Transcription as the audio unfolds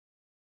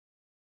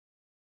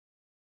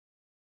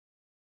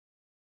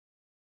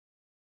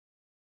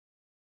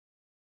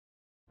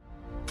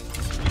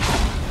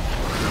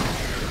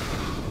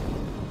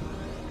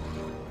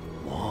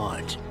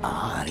What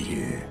are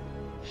you?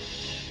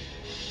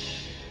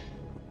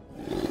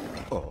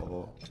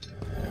 Oh.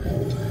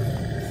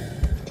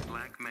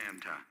 Black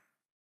Manta.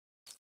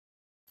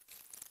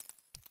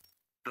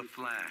 The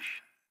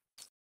Flash.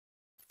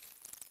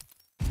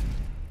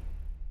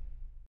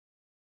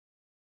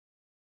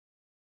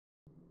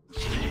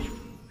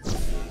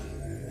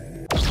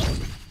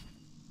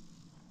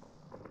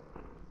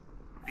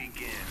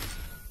 Begin.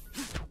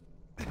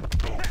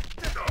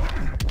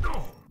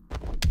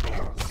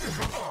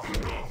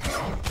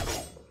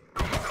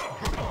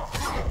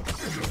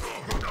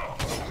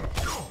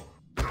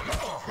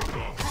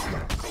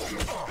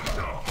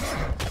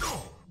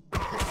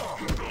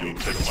 You'll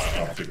take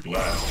my optic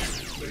blast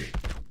seriously.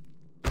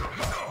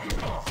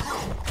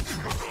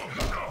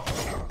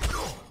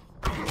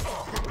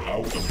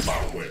 Out of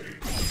my way.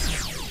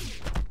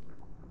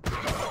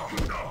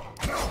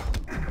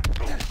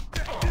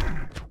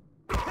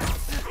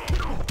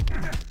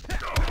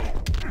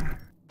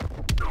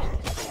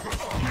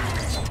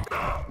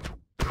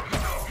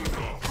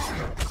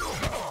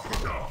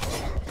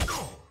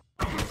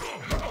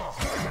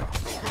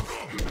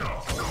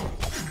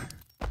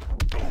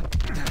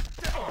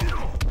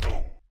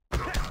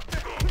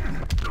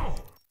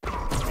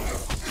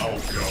 I'll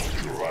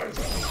gouge your eyes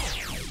out.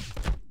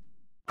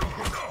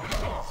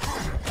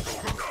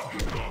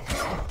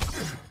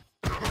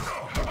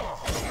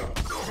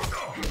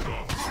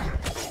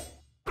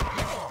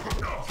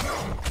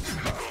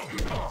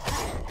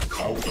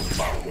 Out of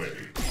my way.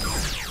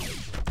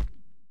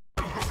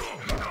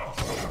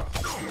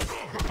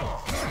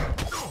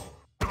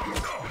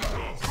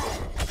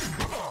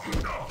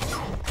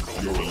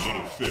 You're a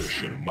little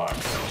fish in my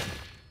mouth.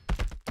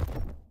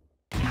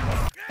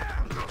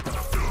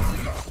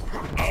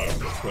 I'm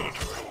the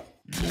predator.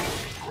 You're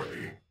the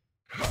prey.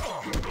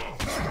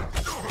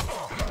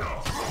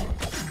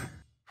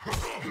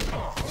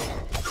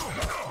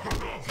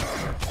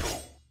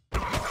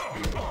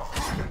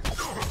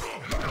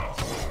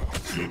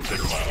 You'll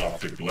take my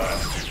optic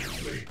blast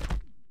seriously.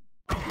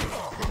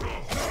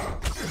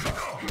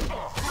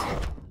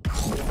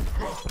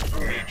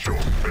 Meet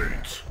your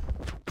fate.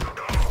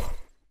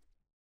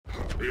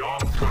 The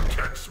arm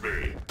protects me.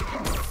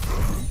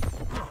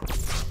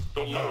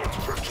 The Lords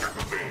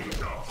protect me.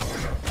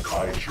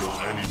 I kill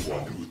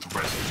anyone who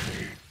threatens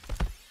me.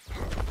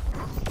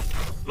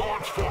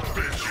 Lords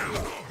forbid you.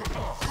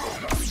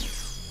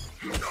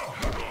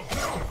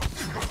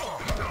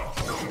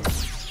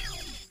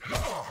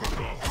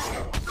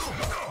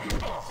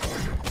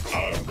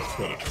 I'm the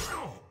predator.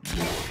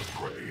 You're the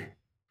prey.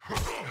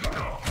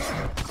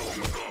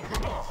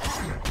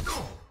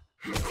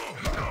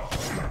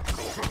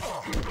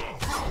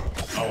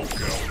 I'll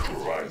gouge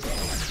your eyes out.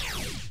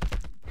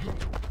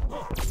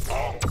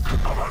 Hulk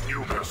of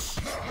Anubis.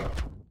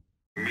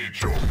 Meet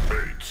your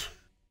fate.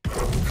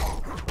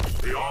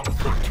 The arm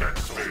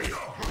protects me.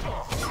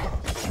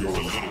 You're a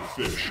little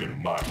fish in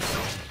my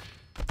mouth.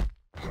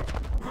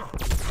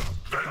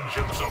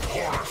 Vengeance of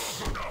Horus.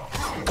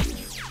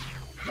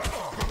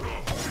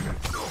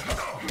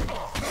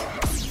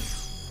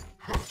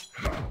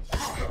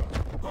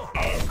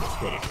 I'm the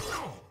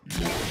predator.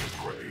 You're the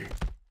prey.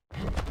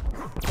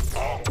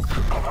 Hulk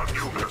of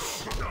Anubis.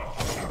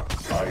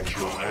 I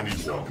kill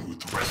anyone who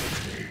threatens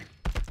me.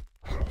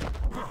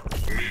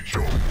 Meet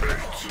your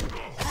fate.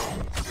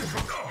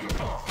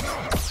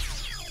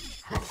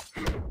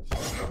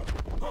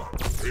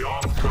 The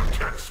arm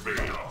protects me.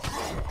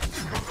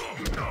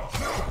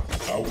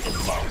 Out of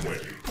my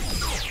way.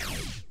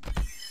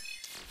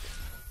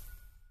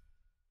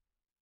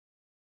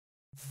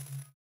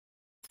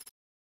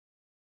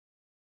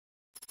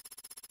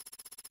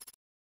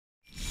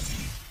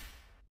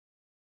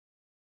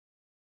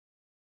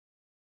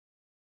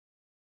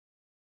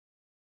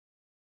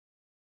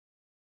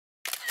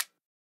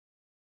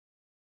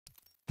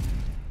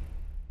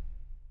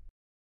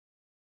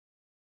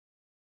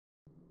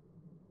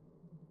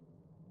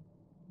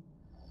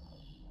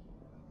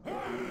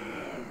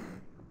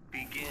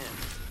 Begin.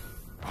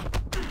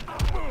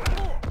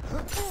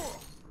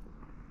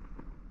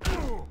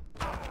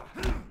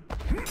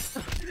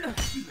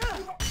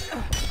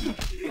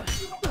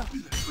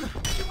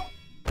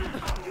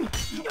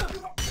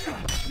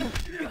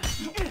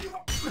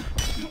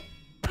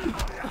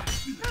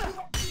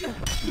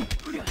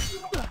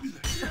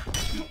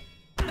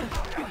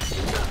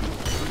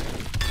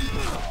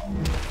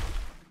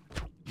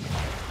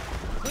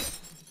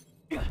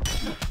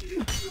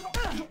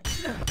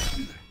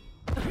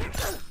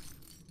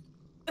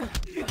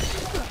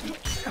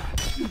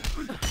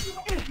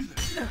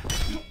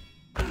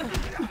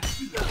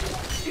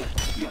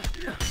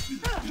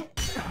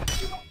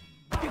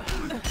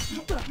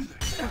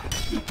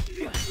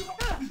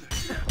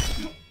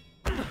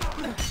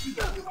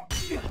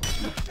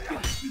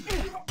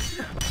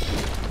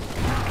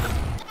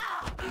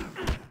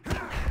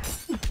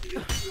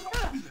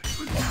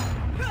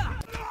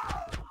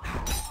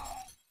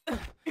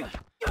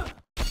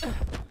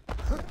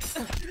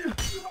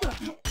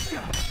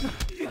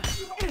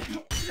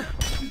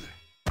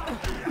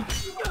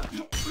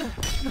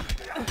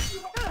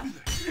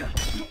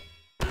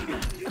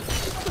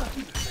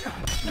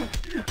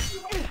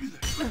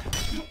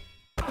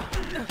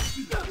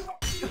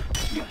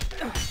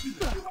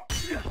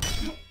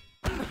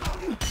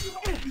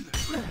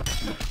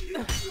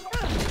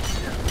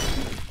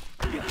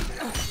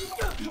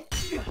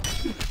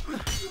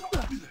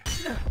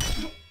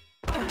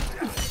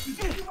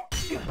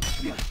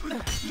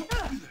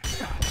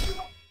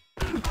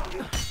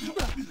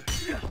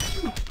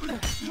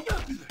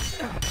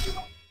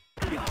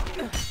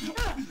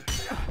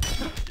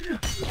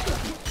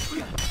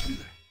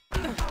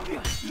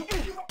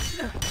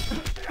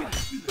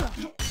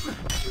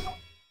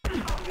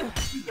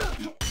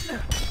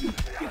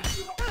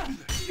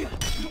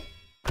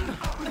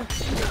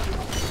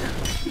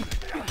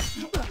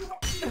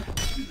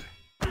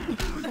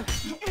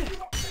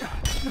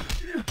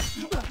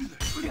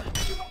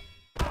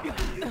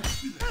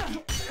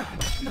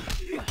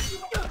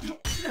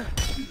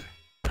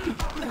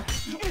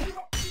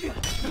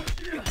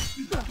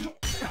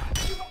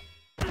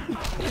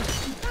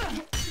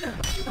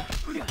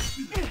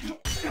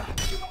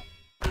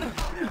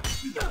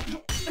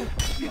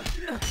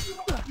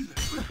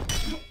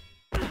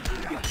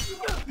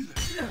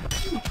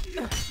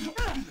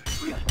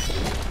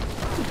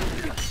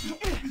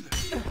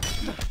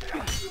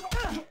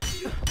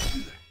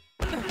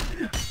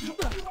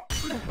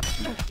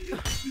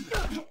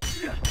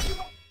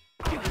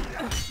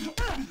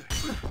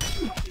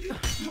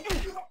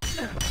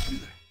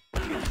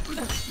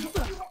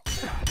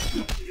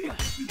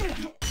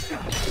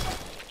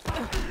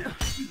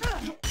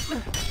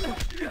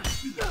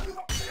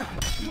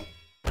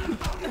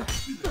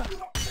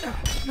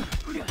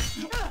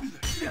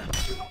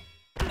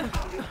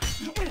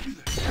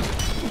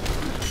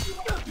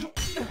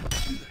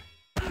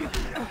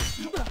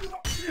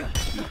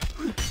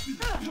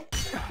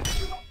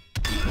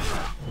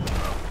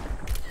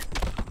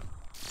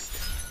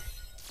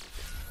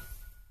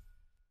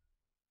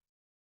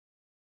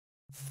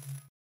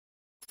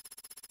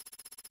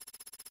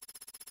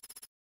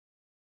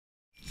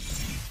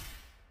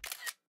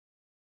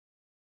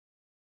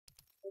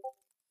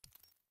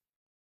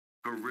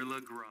 Gorilla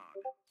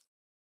Grodd.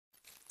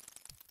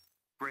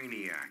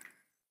 Brainiac.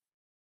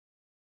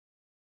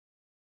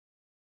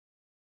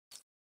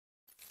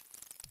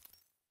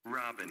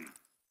 Robin.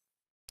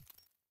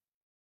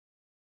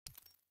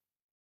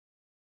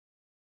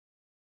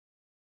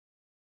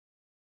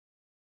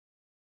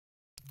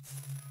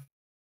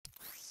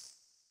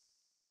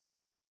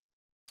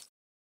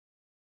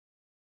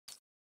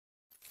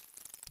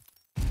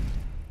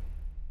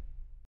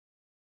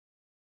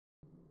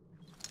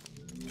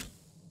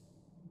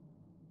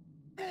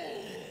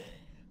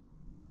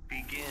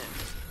 Begin.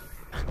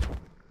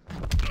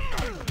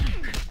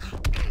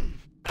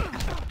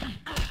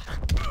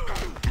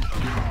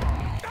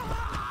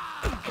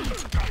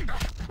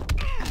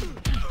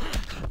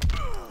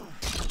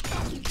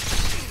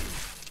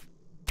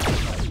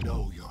 I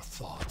know your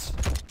thoughts.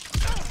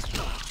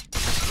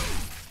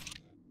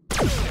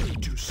 Ready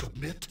to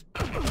submit?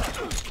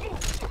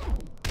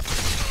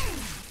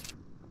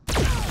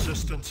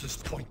 Resistance is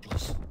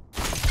pointless.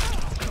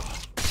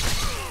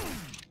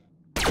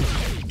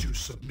 Ready to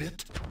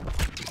submit?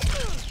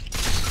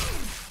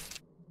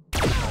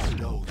 I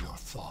know your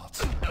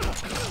thoughts.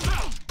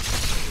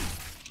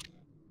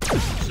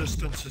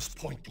 Resistance is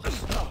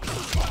pointless.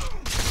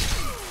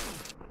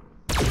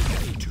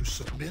 Ready to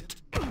submit?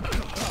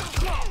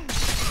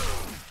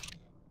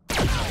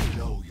 I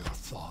know your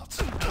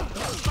thoughts.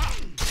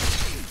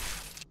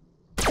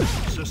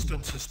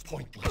 Resistance is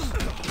pointless.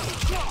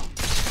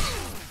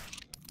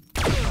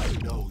 I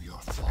know your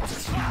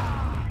thoughts.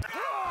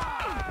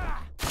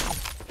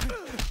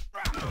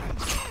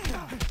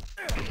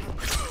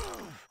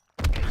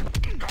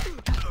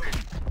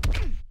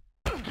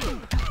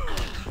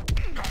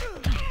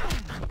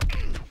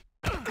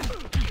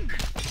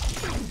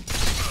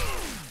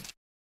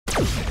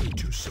 Ready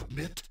to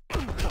submit?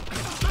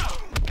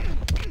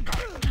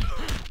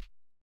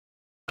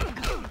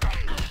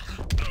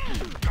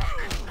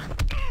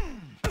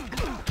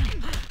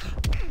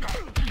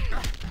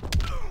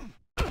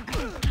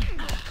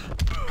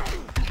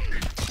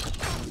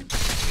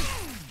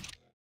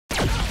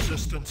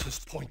 Resistance is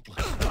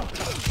pointless.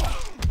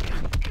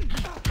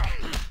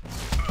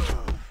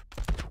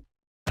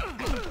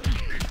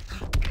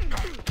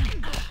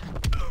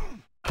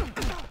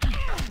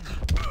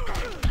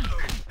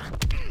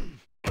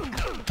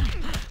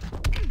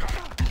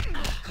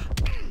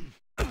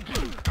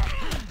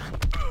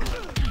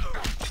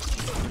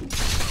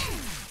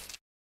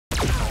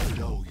 I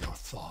know your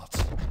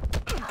thoughts.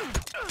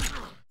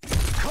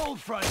 Cold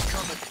front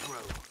coming through.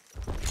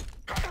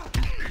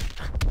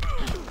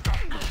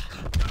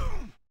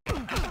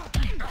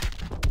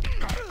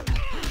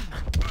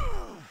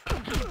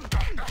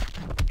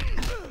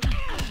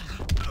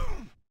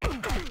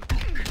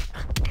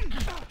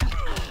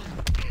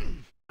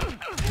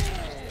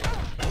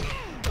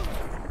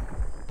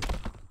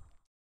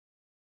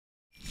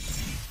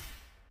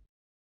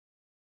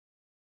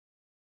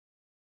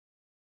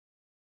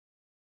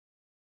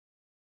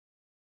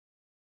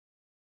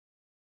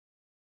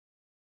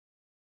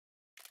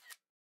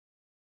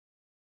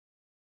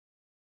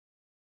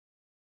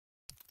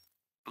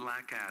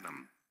 Black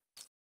Adam.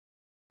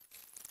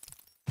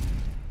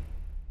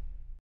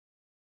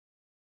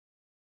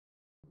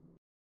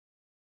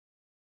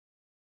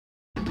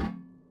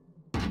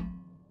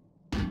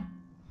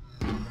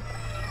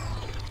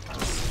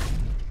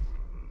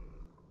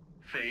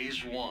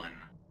 Phase 1.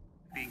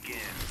 Begin.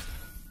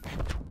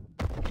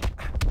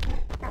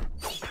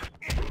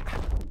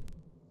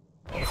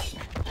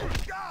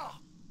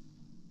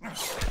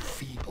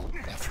 Feeble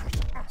effort.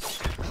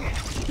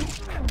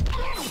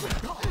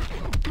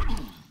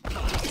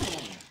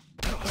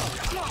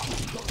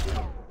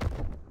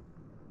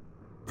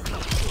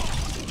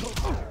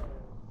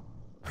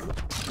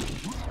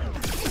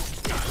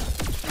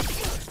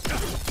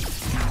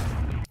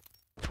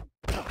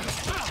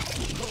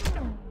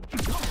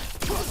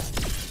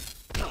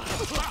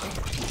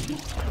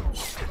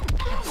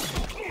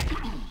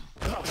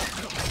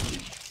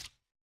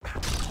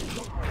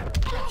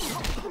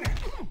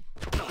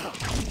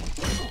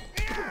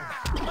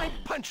 My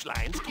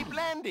punchlines keep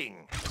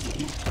landing.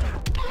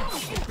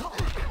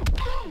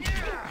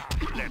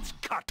 Let's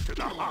cut to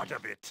the heart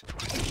of it.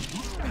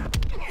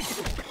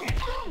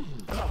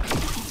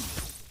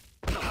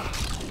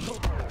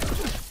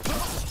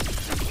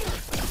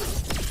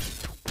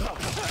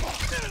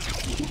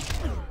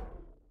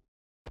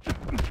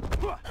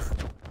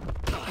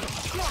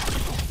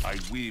 I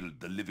wield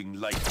the living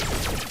light.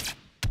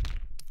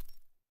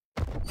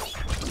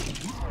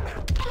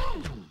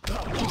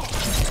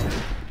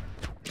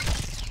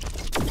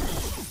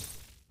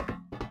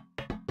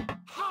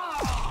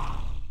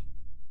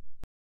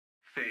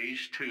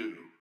 Phase 2.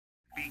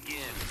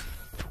 Begin.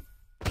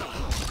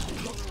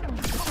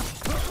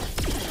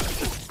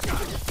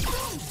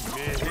 My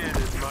head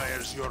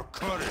admires your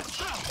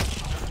courage.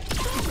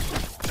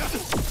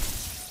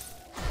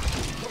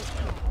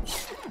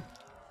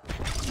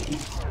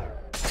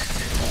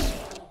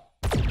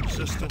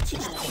 Resistance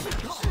is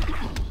pointless.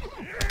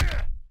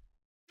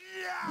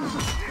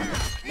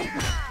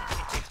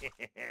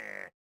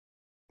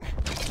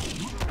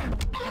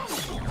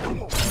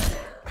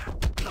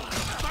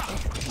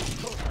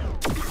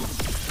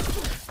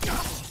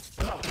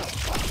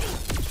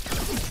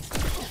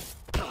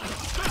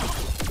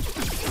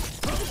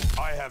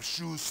 I have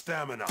Shu's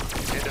stamina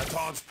and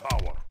Aton's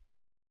power.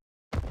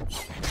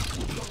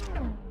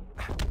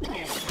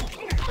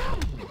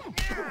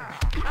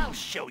 I'll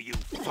show you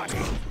funny.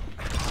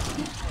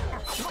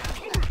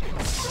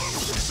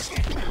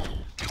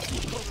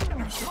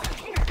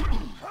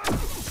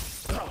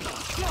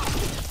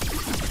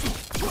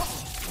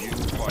 You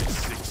fight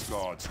 6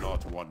 gods,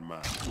 not 1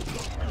 man.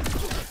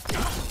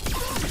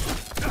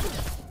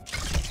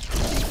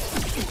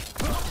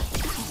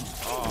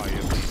 I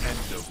am the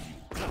end of you.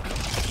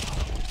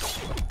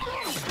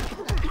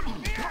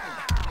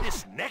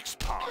 This next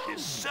part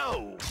is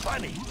so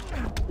funny.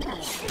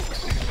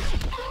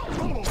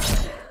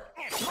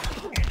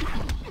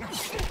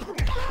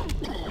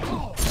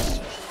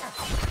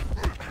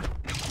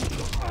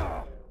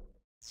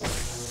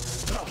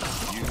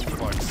 You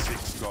fight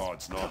 6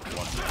 gods, not 1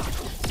 man.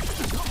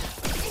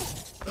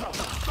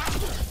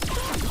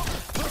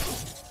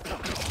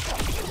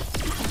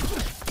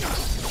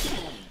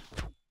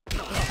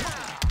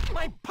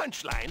 My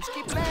punchlines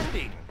keep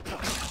landing.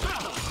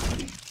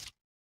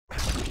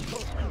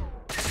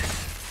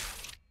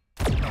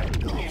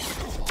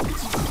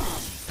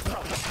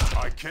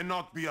 I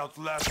cannot be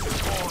outlasted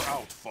or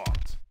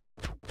outfought.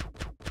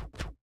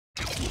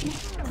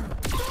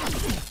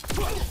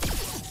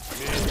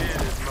 It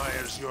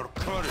admires your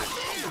courage.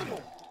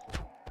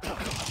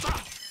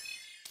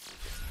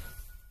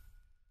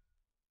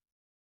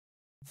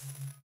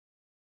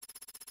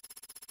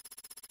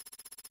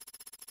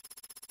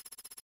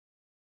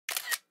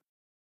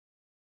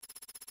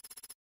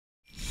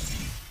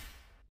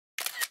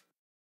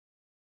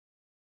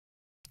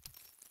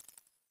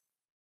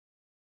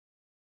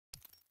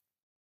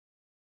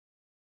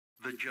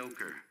 The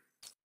Joker.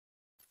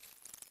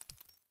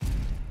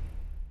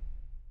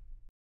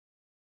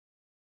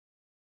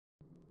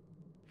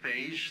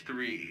 Phase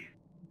 3.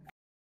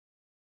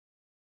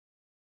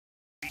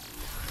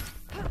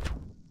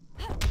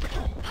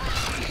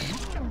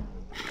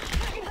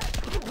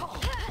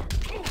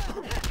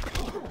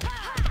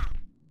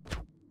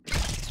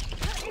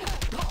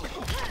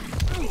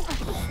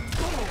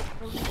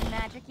 Believe in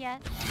magic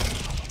yet?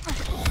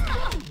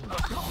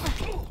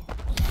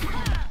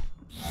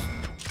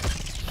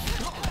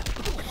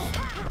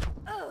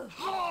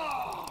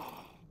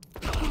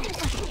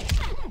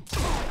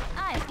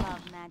 I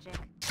love magic.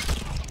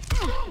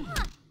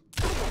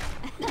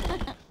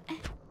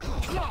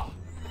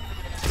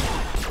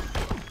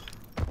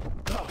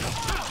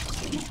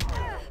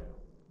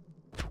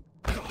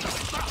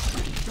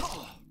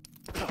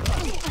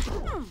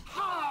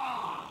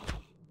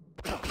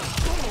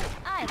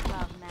 I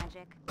love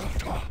magic.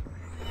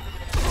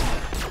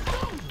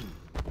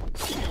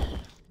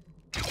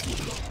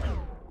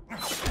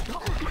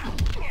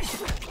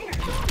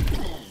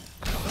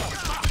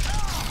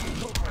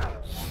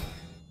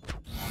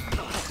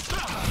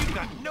 You've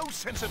got no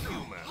sense of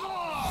humor.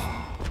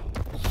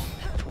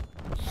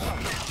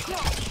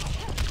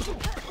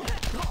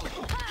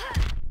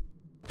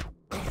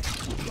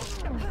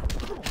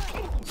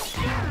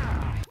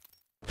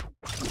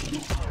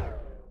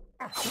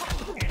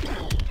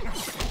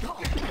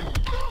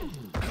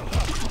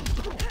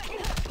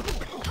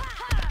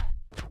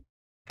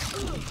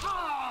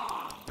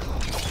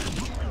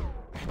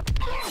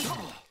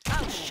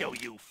 I'll show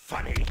you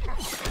funny.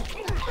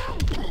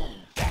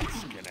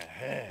 That's gonna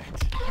hurt.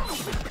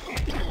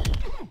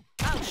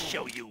 I'll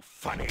show you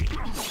funny.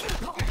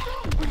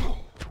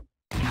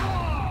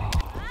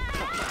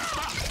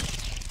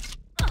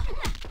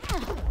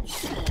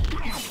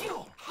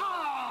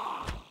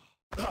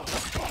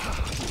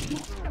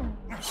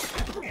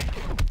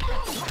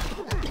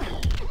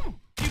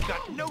 You've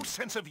got no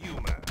sense of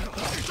humor.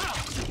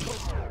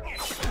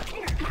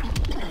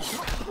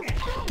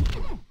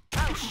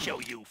 I'll show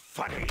you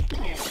funny.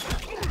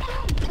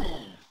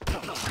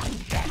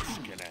 That's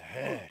gonna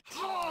hurt.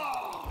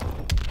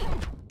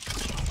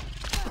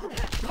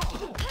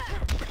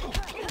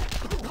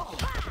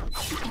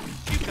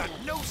 You've got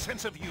no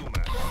sense of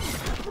humor.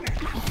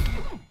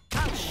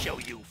 I'll show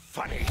you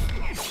funny.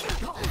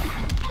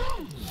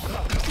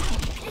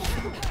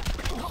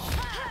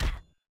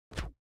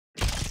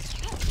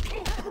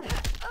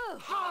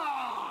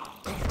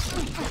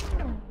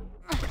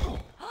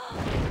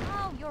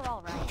 Oh, you're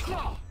all right.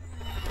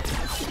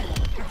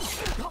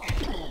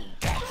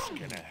 That's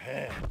gonna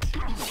hurt.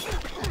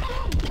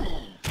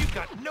 You've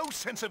got no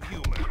sense of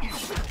humor.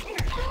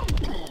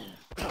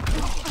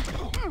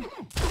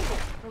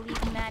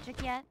 Believe in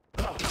magic yet?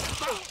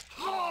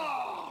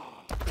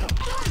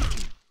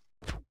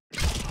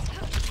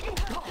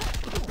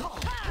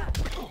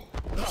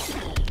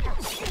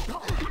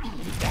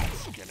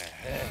 That's gonna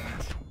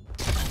hurt.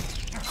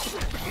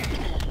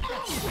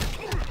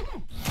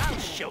 I'll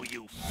show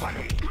you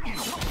funny.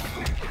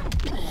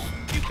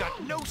 You've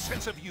got no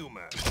sense of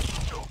humor.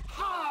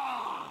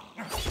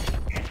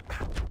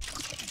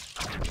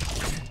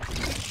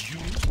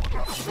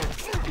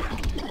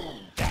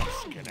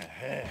 That's gonna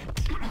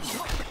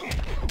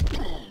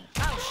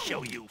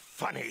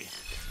funny.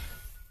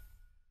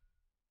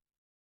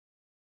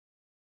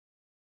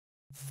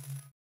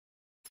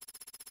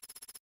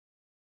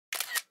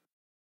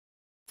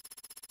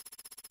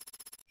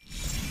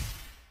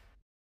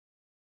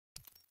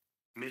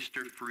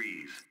 Mr.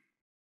 Freeze.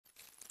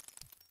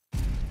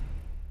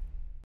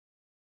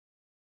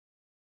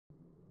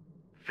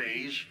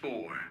 Phase 4.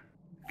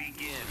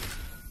 Begin.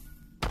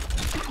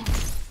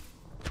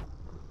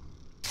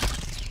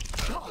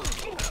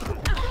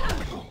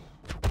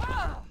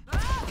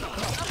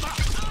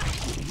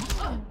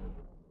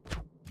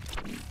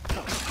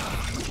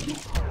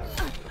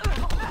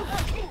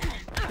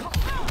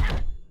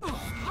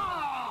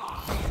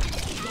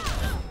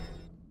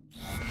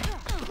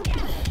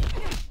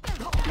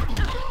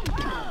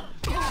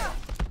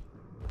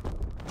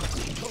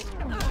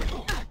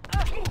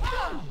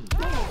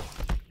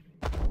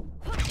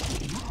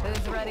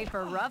 Who's ready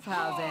for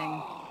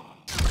roughhousing?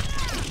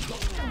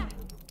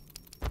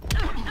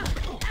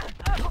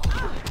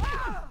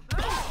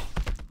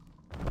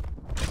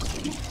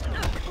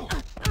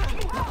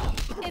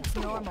 It's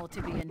normal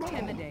to be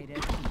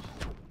intimidated.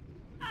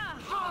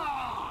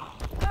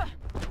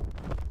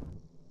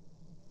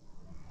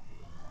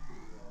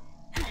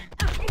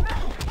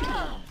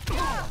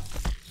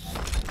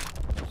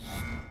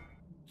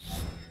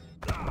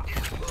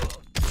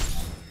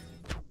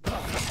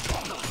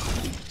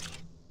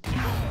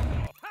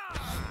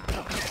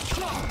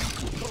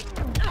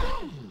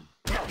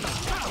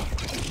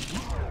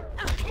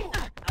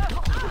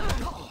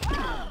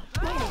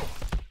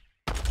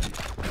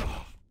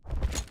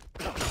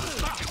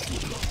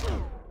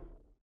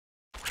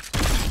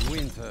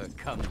 Winter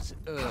comes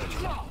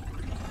early.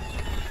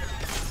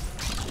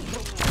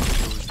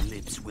 Those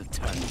lips will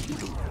turn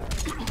blue.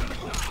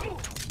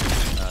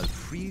 I'll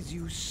freeze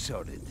you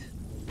solid.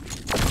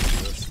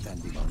 You're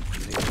standing on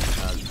flame.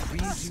 I'll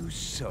freeze you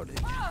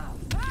solid.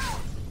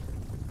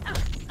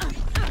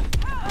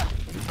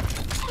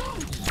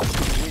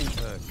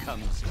 Winter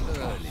comes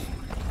early.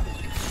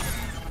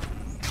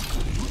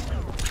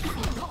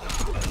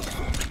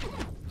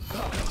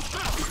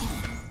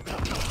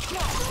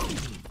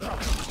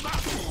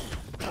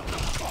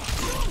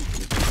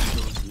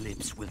 Those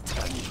lips will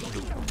turn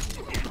blue.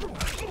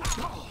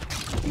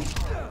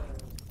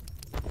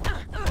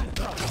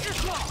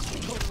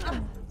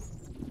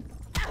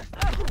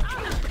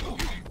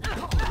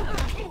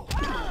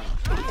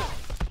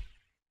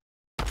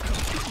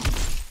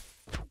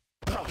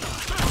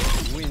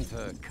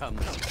 Winter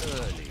comes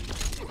early.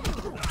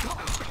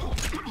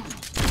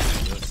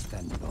 You're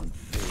standing on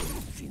very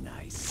thin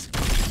ice.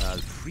 I'll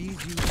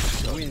freeze you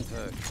so.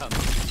 Winter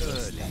comes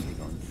early.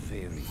 Standing on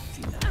very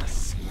thin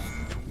ice.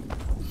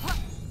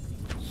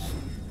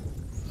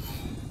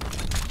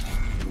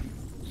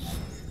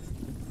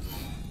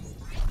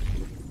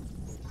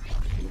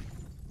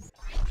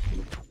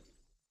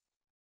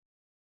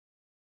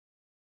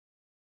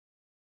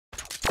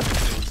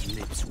 Those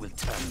lips will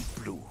turn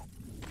blue.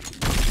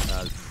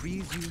 I'll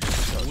freeze you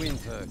so.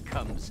 Winter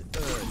comes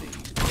early.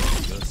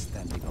 You're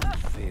standing on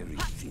very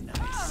thin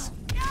ice.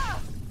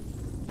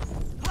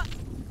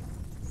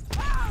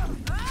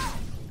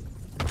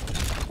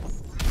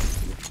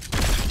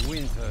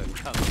 Winter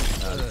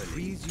comes early. I'll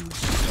freeze you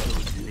so.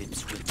 Those lips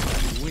will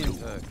turn.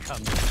 Winter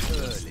comes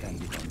early.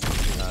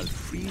 I'll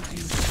freeze you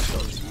so.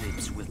 Those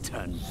lips will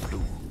turn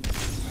blue.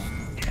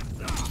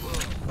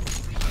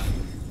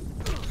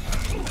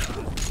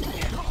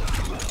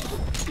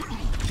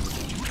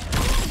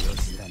 You're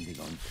standing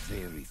on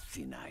very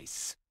thin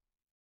ice.